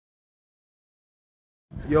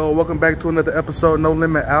Yo, welcome back to another episode, No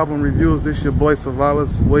Limit Album Reviews. This is your boy,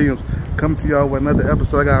 Savalas Williams, coming to y'all with another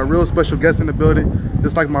episode. I got a real special guest in the building,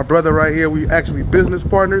 just like my brother right here. We actually business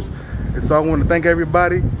partners, and so I want to thank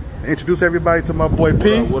everybody and introduce everybody to my boy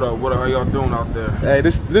P. What up? How y'all doing out there? Hey,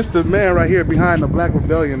 this the man right here behind the Blaq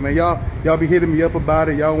Rebellion, man. Y'all be hitting me up about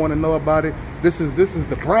it. Y'all want to know about it. This is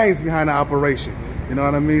the brains behind the operation. You know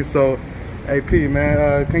what I mean? So, hey P,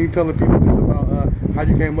 man, can you tell the people just about how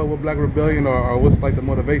you came up with Blaq Rebellion, or what's like the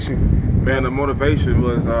motivation? Man, the motivation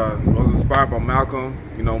was inspired by Malcolm,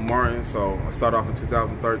 Martin. So I started off in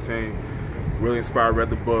 2013, really inspired, read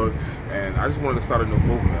the books, and I just wanted to start a new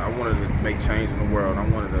movement. I wanted to make change in the world. I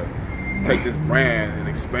wanted to take this brand and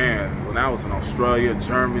expand. So now it's in Australia,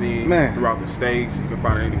 Germany, throughout the States. You can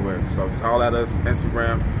find it anywhere. So just holler at us,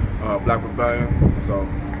 Instagram, Blaq Rebellion. So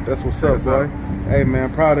that's what's up, boy. Hey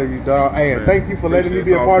man, proud of you, dog. Hey, man, thank you for letting me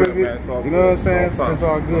be a part of it. You know what I'm saying? It's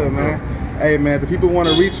all good, man. Hey man, the people want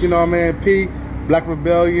to reach, P, Blaq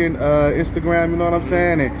Rebellion, Instagram, you know what I'm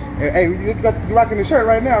saying? And hey, you rocking the shirt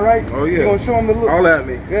right now, right? Oh yeah. You gonna show them the look? All at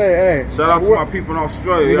me. Yeah, hey. Shout out to my people in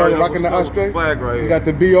Australia. You know, rocking the Australia flag right here. You got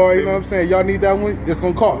the BR, you know what I'm saying? Y'all need that one? It's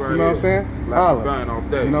gonna cost, you know what I'm saying? Holla. All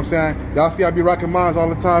day. You know what I'm saying? Y'all see I be rocking mines all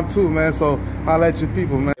the time too, man. So holla at your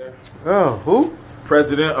people, man. Oh, who?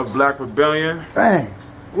 President of Blaq Rebellion. Dang.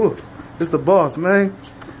 Ooh, it's the boss, man.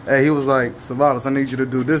 Hey, he was like, Savalas, I need you to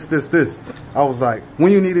do this. I was like,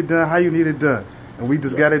 when you need it done, how you need it done. And we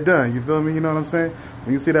just got it done, you feel me? You know what I'm saying?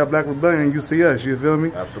 When you see that Blaq Rebellion, you see us, you feel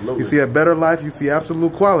me? Absolutely. You see a better life, you see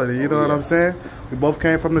absolute quality, you know what I'm saying? We both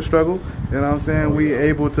came from the struggle, you know what I'm saying? We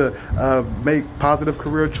able to make positive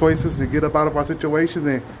career choices and get up out of our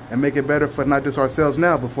situations and make it better for not just ourselves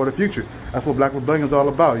now, but for the future. That's what Blaq Rebellion is all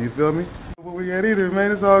about, you feel me? What we got either,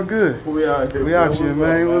 man, it's all good. We out here,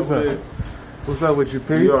 man. What's up? What's up with you,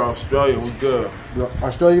 P? We are Australia, we good. The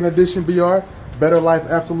Australian edition, BR. Better life,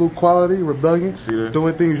 absolute quality, rebellion,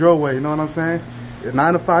 doing things your way, you know what I'm saying?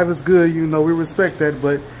 9 to 5 is good, we respect that,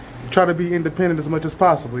 but try to be independent as much as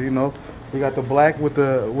possible, We got the black with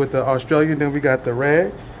the Australian, then we got the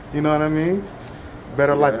red, you know what I mean?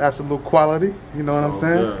 Better life, absolute quality, you know what I'm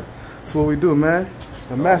saying? Good. That's what we do, man.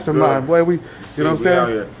 The mastermind, boy, you know what I'm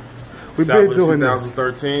saying? We've been doing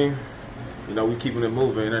 2013, we keeping it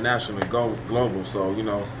moving internationally, global, so,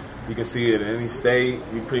 you can see it in any state.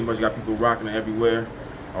 We pretty much got people rocking it everywhere.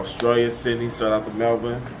 Australia, Sydney, shout out to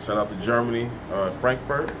Melbourne, shout out to Germany,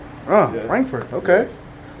 Frankfurt. Oh, yeah. Frankfurt, okay.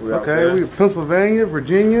 Okay, we Pennsylvania,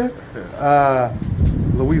 Virginia,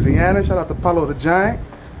 Louisiana, shout out to Paulo the Giant.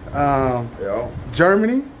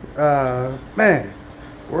 Germany, man,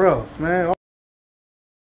 where else, man?